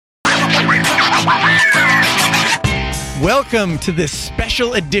Welcome to this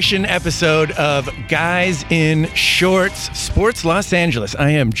special edition episode of Guys in Shorts, Sports Los Angeles. I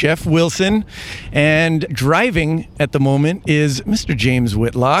am Jeff Wilson, and driving at the moment is Mr. James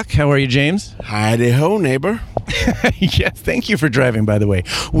Whitlock. How are you, James? Hi-de-ho, neighbor. Yes, thank you for driving, by the way.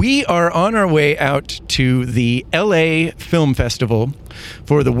 We are on our way out to the LA Film Festival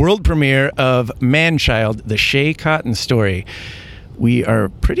for the world premiere of Man-Child, the Schea Cotton Story. We are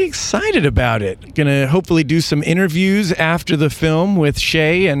pretty excited about it. Going to hopefully do some interviews after the film with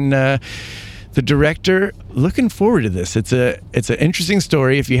Schea and the director. Looking forward to this. It's an interesting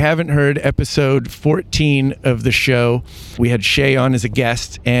story. If you haven't heard episode 14 of the show, we had Schea on as a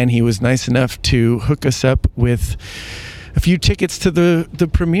guest, and he was nice enough to hook us up with a few tickets to the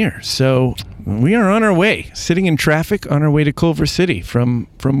premiere. So we are on our way, sitting in traffic on our way to Culver City from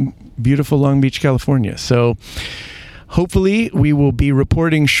beautiful Long Beach, California. So hopefully, we will be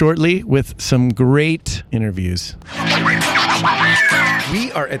reporting shortly with some great interviews. We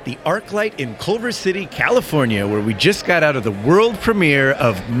are at the ArcLight in Culver City, California, where we just got out of the world premiere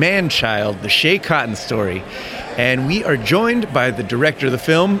of Man-Child, the Schea Cotton Story. And we are joined by the director of the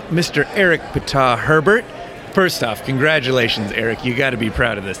film, Mr. Eric Pitta Herbert. First off, congratulations, Eric. You got to be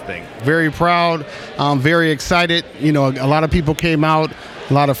proud of this thing. Very proud. I'm very excited. You know, a lot of people came out.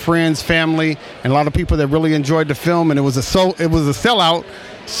 A lot of friends, family, and a lot of people that really enjoyed the film, and it was a sellout.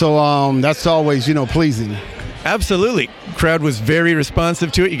 So that's always, pleasing. Absolutely. Crowd was very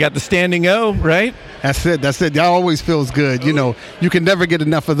responsive to it. You got the standing O, right? That's it. That always feels good. You can never get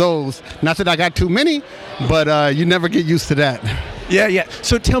enough of those. Not that I got too many, but you never get used to that. Yeah.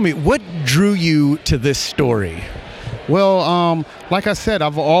 So tell me, what drew you to this story? Well, like I said,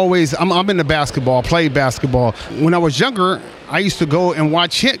 I'm into basketball. I played basketball. When I was younger, I used to go and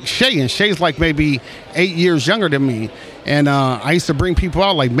watch Schea, and Shea's like maybe 8 years younger than me. And I used to bring people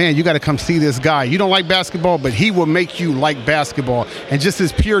out like, man, you got to come see this guy. You don't like basketball, but he will make you like basketball. And just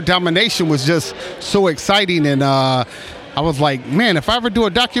his pure domination was just so exciting. And I was like, man, if I ever do a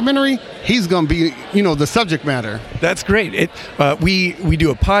documentary, he's going to be, the subject matter. That's great. We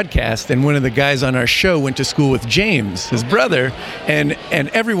do a podcast, and one of the guys on our show went to school with James, his brother, and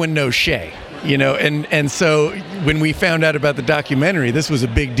everyone knows Schea, and so when we found out about the documentary, this was a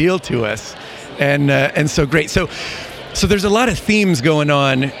big deal to us, and so great. So there's a lot of themes going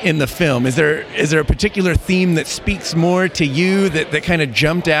on in the film. Is there a particular theme that speaks more to you that kind of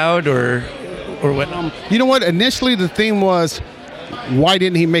jumped out, or what? You know what? Initially, the theme was, why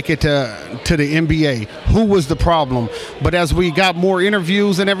didn't he make it to the NBA? Who was the problem? But as we got more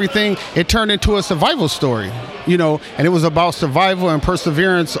interviews and everything, it turned into a survival story, and it was about survival and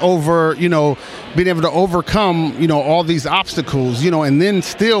perseverance over, being able to overcome, all these obstacles, and then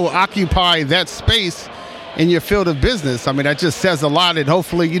still occupy that space in your field of business. I mean, that just says a lot, and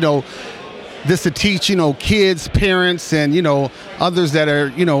hopefully, this to teach, kids, parents, and, others that are,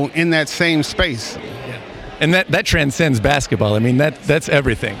 in that same space. Yeah. And that transcends basketball. I mean, that's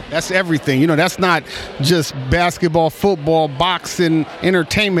everything. That's everything. That's not just basketball, football, boxing,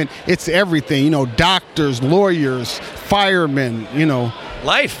 entertainment. It's everything. Doctors, lawyers, firemen,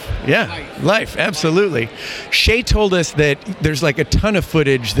 Life. Yeah. Life. Absolutely. Schea told us that there's like a ton of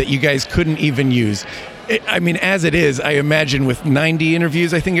footage that you guys couldn't even use. I mean, as it is, I imagine with 90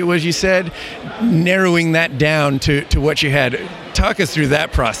 interviews, I think it was you said, narrowing that down to what you had. Talk us through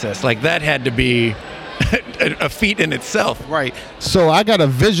that process. Like, that had to be a feat in itself. Right. So I got a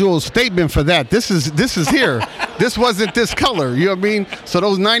visual statement for that. This is here. This wasn't this color. You know what I mean? So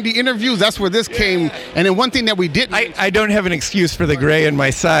those 90 interviews, that's where this came. And then one thing that we didn't... I don't have an excuse for the gray in my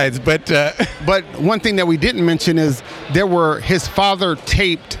sides, but... But one thing that we didn't mention is his father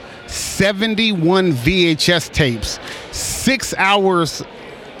taped 71 VHS tapes, 6 hours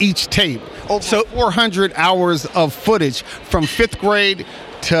each tape. So 400 hours of footage from 5th grade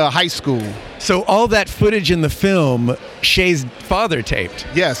to high school. So all that footage in the film, Shea's father taped?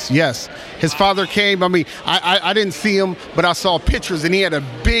 Yes. His father came. I mean, I didn't see him, but I saw pictures, and he had a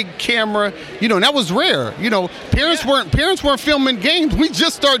big camera. And that was rare. Parents weren't filming games. We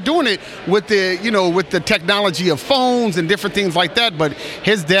just started doing it with the technology of phones and different things like that. But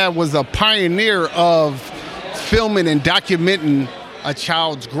his dad was a pioneer of filming and documenting a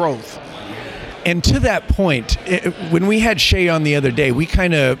child's growth. And to that point, when we had Schea on the other day, we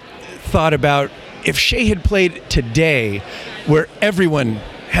kind of thought about if Schea had played today, where everyone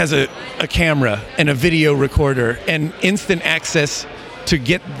has a camera and a video recorder and instant access to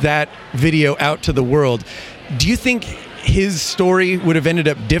get that video out to the world, do you think his story would have ended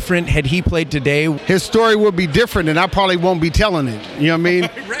up different had he played today? His story would be different, and I probably won't be telling it. You know what I mean?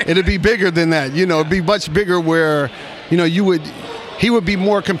 Right. It'd be bigger than that. It'd be much bigger where, he would be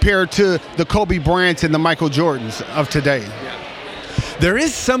more compared to the Kobe Bryants and the Michael Jordans of today. There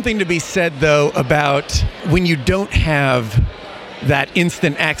is something to be said, though, about when you don't have that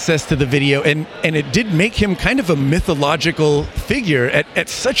instant access to the video, and it did make him kind of a mythological figure at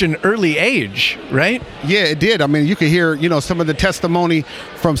such an early age, right? Yeah, it did. I mean, you could hear, some of the testimony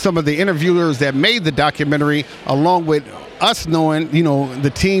from some of the interviewers that made the documentary, along with us knowing, the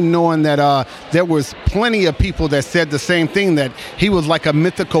team knowing that there was plenty of people that said the same thing, that he was like a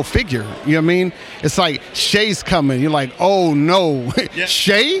mythical figure. You know what I mean? It's like, Shea's coming. You're like, oh no, yeah.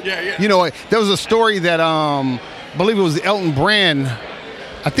 Shea? Yeah. There was a story that I believe it was Elton Brand.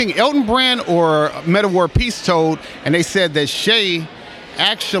 I think Elton Brand or Metta World Peace told, and they said that Shea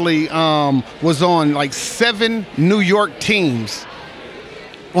actually was on like 7 New York teams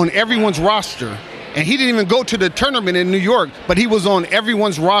on everyone's roster. And he didn't even go to the tournament in New York, but he was on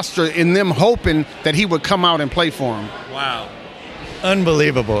everyone's roster in them hoping that he would come out and play for him. Wow.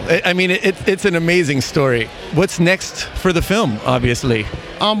 Unbelievable. I mean, it's an amazing story. What's next for the film, obviously?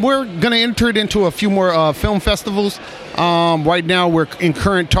 We're going to enter it into a few more film festivals. Right now, we're in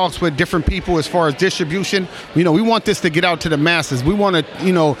current talks with different people as far as distribution. We want this to get out to the masses. We want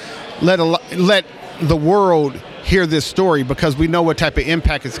to, let the world hear this story, because we know what type of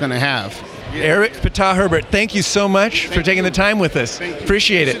impact it's going to have. Eric Ptah Herbert, thank you so much for taking the time with us.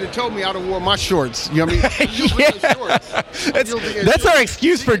 Appreciate it. You should have told me I'd have worn my shorts. You know what I mean? That's our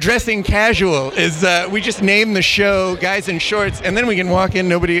excuse for dressing casual, is we just name the show Guys in Shorts, and then we can walk in,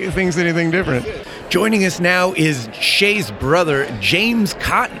 nobody thinks anything different. Joining us now is Shea's brother, James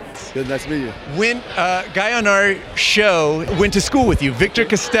Cotton. Good, nice to meet you. Guy on our show went to school with you, Victor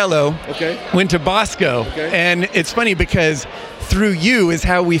Costello. Okay. Went to Bosco. Okay. And it's funny because through you is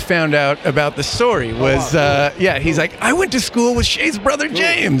how we found out about the story. He's like, I went to school with Shea's brother,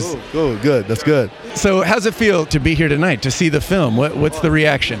 James. Cool, good, that's good. So how's it feel to be here tonight, to see the film? What's the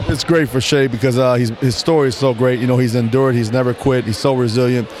reaction? It's great for Shea because his story is so great. He's endured, he's never quit, he's so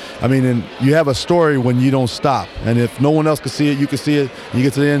resilient. I mean, and you have a story when you don't stop. And if no one else can see it, you can see it, you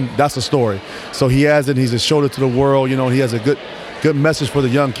get to the end, that's a story. So he has it, he's a shoulder to the world, he has a good message for the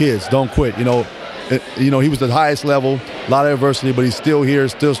young kids. Don't quit, he was at the highest level, a lot of adversity, but he's still here,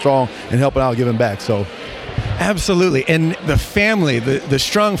 still strong, and helping out, giving back. So, absolutely. And the family, the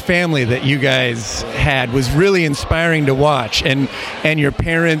strong family that you guys had was really inspiring to watch. And your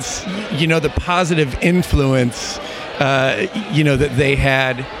parents, the positive influence, that they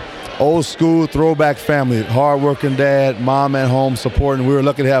had. Old school throwback family, hardworking dad, mom at home supporting. We were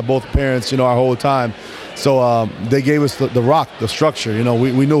lucky to have both parents, our whole time. So they gave us the rock, the structure.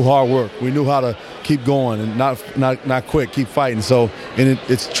 We knew hard work. We knew how to keep going and not quit, keep fighting. So, and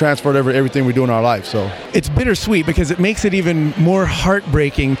it's transferred over everything we do in our life. So it's bittersweet because it makes it even more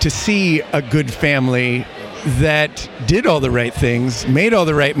heartbreaking to see a good family that did all the right things, made all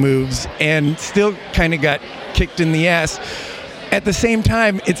the right moves, and still kind of got kicked in the ass. At the same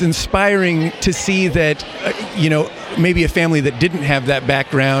time, it's inspiring to see that, maybe a family that didn't have that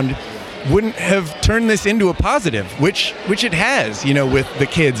background wouldn't have turned this into a positive, which it has, with the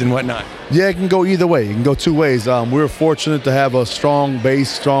kids and whatnot. Yeah, it can go either way. It can go two ways. We're fortunate to have a strong base,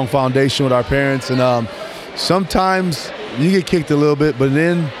 strong foundation with our parents, and sometimes you get kicked a little bit, but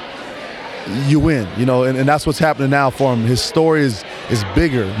then you win, and that's what's happening now for him. His story is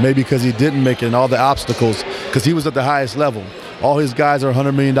bigger, maybe because he didn't make it and all the obstacles, because he was at the highest level. All his guys are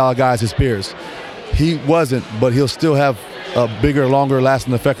 $100 million guys, his peers. He wasn't, but he'll still have a bigger, longer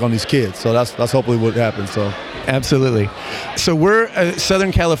lasting effect on these kids. So that's hopefully what happens. So. Absolutely. So we're a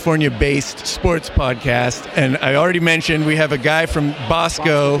Southern California-based sports podcast, and I already mentioned we have a guy from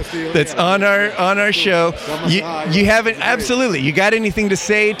Bosco that's on our show. You haven't, absolutely. You got anything to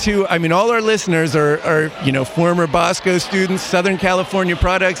say to? I mean, all our listeners are former Bosco students, Southern California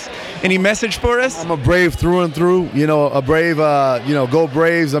products. Any message for us? I'm a Brave through and through. A Brave. Go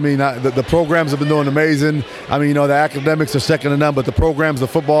Braves. I mean, the programs have been doing amazing. I mean, the academics are second to none, but the programs, the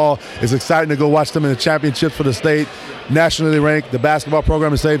football is exciting to go watch them in the championships for the state, nationally ranked. The basketball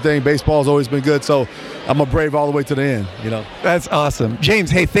program, the same thing. Baseball's always been good. So I'm a Brave all the way to the end, That's awesome. James,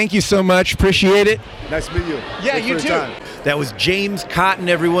 hey, thank you so much. Appreciate it. Nice to meet you. Yeah, you too. That was James Cotton,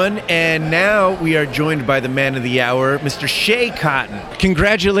 everyone. And now we are joined by the man of the hour, Mr. Shea Cotton.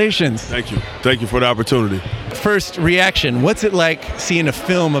 Congratulations. Thank you. Thank you for the opportunity. First reaction, what's it like seeing a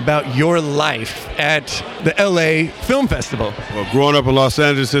film about your life at the LA Film Festival? Well, growing up in Los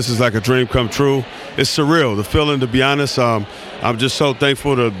Angeles, this is like a dream come true. It's surreal. The feeling, to be honest, I'm just so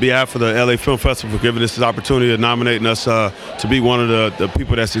thankful to behalf of the LA Film Festival for giving us this opportunity of nominating us to be one of the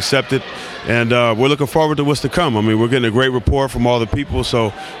people that's accepted. And we're looking forward to what's to come. I mean, we're getting a great report from all the people,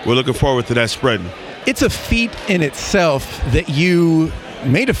 so we're looking forward to that spreading. it's a feat in itself that you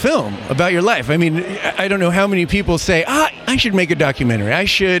made a film about your life. I mean, I don't know how many people say, I should make a documentary. I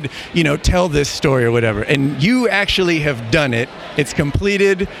should, tell this story or whatever. And you actually have done it. It's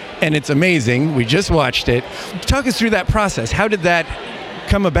completed and it's amazing. We just watched it. Talk us through that process. How did that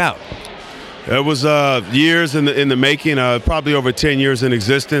come about? It was years in the making, probably over 10 years in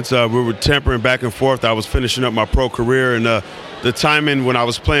existence. We were tempering back and forth. I was finishing up my pro career, and the timing when I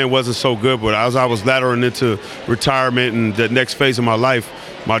was playing wasn't so good. But as I was laddering into retirement and the next phase of my life,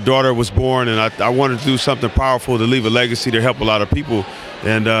 my daughter was born, and I wanted to do something powerful to leave a legacy to help a lot of people.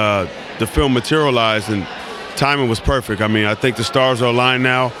 And the film materialized, and timing was perfect. I mean, I think the stars are aligned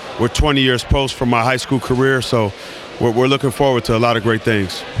now. We're 20 years post from my high school career, so we're looking forward to a lot of great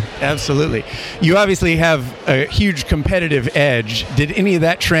things. Absolutely. You obviously have a huge competitive edge. Did any of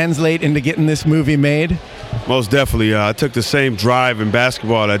that translate into getting this movie made? Most definitely. I took the same drive in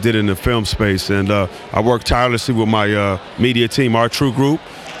basketball that I did in the film space, and I worked tirelessly with my media team, our True Group,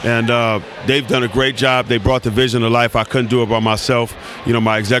 and they've done a great job. They brought the vision to life. I couldn't do it by myself.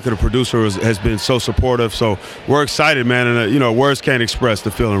 My executive producer has been so supportive, so we're excited, man, and words can't express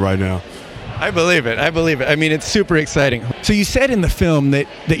the feeling right now. I believe it. I mean, it's super exciting. So you said in the film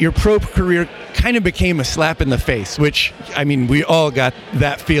that your pro career kind of became a slap in the face, which, I mean, we all got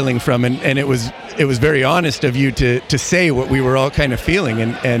that feeling from, and it was very honest of you to say what we were all kind of feeling.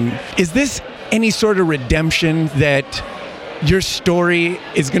 And is this any sort of redemption that your story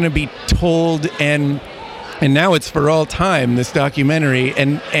is going to be told and now it's for all time, this documentary,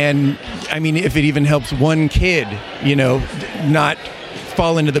 and I mean, if it even helps one kid, not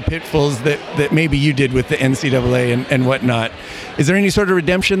fall into the pitfalls that maybe you did with the NCAA and whatnot. Is there any sort of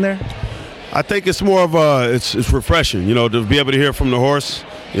redemption there? I think it's more of it's refreshing, to be able to hear from the horse,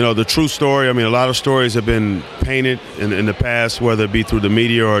 the true story. I mean, a lot of stories have been painted in the past, whether it be through the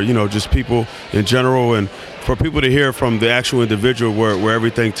media or, just people in general. And for people to hear from the actual individual where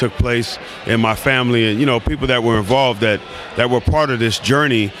everything took place and my family and, people that were involved that were part of this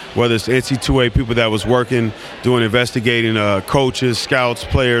journey, whether it's NC2A, people that was working, doing investigating, coaches, scouts,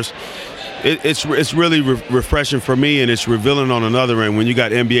 players. It's really refreshing for me, and it's revealing on another end when you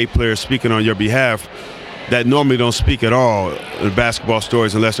got NBA players speaking on your behalf that normally don't speak at all in basketball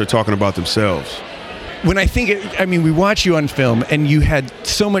stories unless they're talking about themselves. When I think, we watch you on film, and you had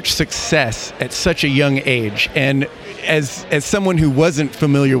so much success at such a young age, and as someone who wasn't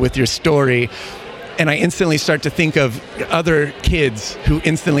familiar with your story, and I instantly start to think of other kids who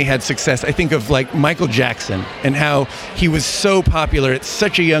instantly had success. I think of like Michael Jackson and how he was so popular at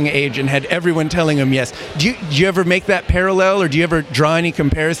such a young age and had everyone telling him yes. Do you ever make that parallel, or do you ever draw any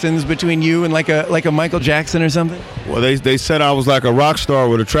comparisons between you and like a Michael Jackson or something? Well, they said I was like a rock star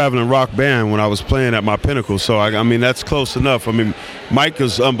with a traveling rock band when I was playing at my pinnacle. So I mean that's close enough. I mean, Mike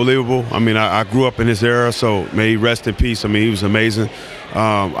is unbelievable. I mean, I grew up in his era, so may he rest in peace. I mean, he was amazing.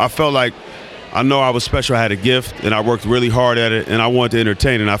 I felt like I know I was special. I had a gift, and I worked really hard at it, and I wanted to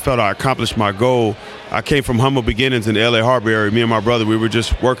entertain, and I felt I accomplished my goal. I came from humble beginnings in the L.A. Harbor area. Me and my brother, we were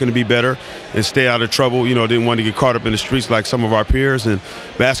just working to be better and stay out of trouble. Didn't want to get caught up in the streets like some of our peers, and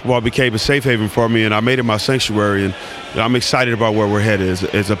basketball became a safe haven for me, and I made it my sanctuary, and I'm excited about where we're headed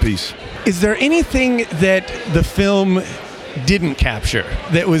as a piece. Is there anything that the film didn't capture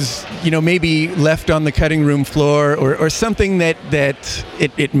that was, maybe left on the cutting room floor or something that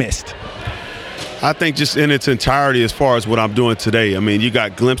it missed? I think just in its entirety as far as what I'm doing today. I mean, you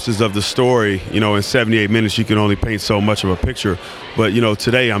got glimpses of the story, in 78 minutes you can only paint so much of a picture. But,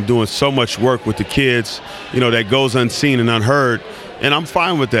 today I'm doing so much work with the kids, that goes unseen and unheard. And I'm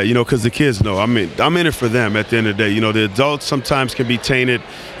fine with that, because the kids know. I mean, I'm in it for them at the end of the day. The adults sometimes can be tainted.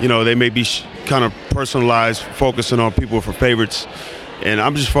 They may be kind of personalized, focusing on people for favorites. And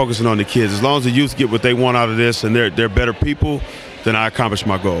I'm just focusing on the kids. As long as the youth get what they want out of this and they're better people, then I accomplished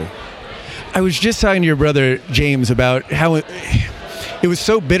my goal. I was just talking to your brother, James, about how it was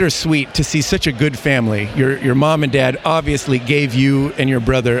so bittersweet to see such a good family. Your mom and dad obviously gave you and your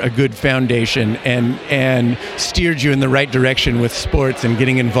brother a good foundation and steered you in the right direction with sports and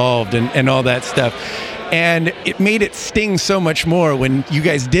getting involved and all that stuff. And it made it sting so much more when you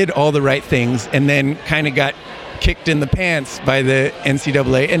guys did all the right things and then kind of got kicked in the pants by the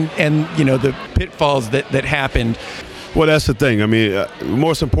NCAA and the pitfalls that happened. Well, that's the thing. I mean,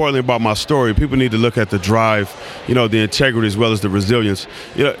 most importantly about my story, people need to look at the drive, the integrity as well as the resilience.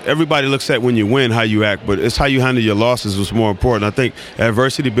 Everybody looks at when you win how you act, but it's how you handle your losses what's more important. I think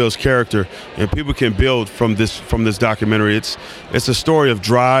adversity builds character, and people can build from this documentary. It's a story of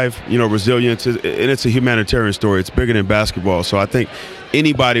drive, resilience, and it's a humanitarian story. It's bigger than basketball. So I think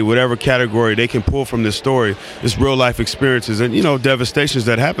anybody, whatever category, they can pull from this story, it's real life experiences and, devastations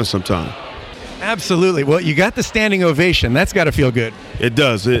that happen sometimes. Absolutely. Well, you got the standing ovation. That's got to feel good. It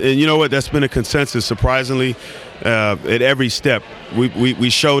does. And you know what? That's been a consensus, surprisingly, at every step. We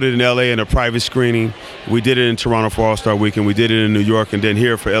showed it in L.A. in a private screening. We did it in Toronto for All-Star Weekend. We did it in New York and then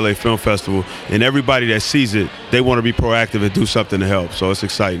here for L.A. Film Festival. And everybody that sees it, they want to be proactive and do something to help. So it's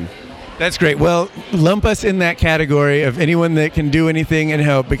exciting. That's great. Well, lump us in that category of anyone that can do anything and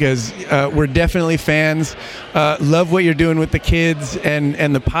help, because we're definitely fans. Love what you're doing with the kids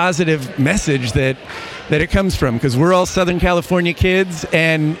and the positive message that it comes from, because we're all Southern California kids,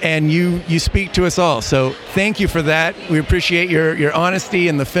 and you speak to us all. So thank you for that. We appreciate your honesty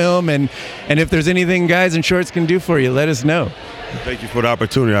in the film, and if there's anything Guys in Shorts can do for you, let us know. Thank you for the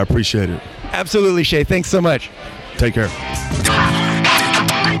opportunity. I appreciate it. Absolutely, Shay. Thanks so much. Take care.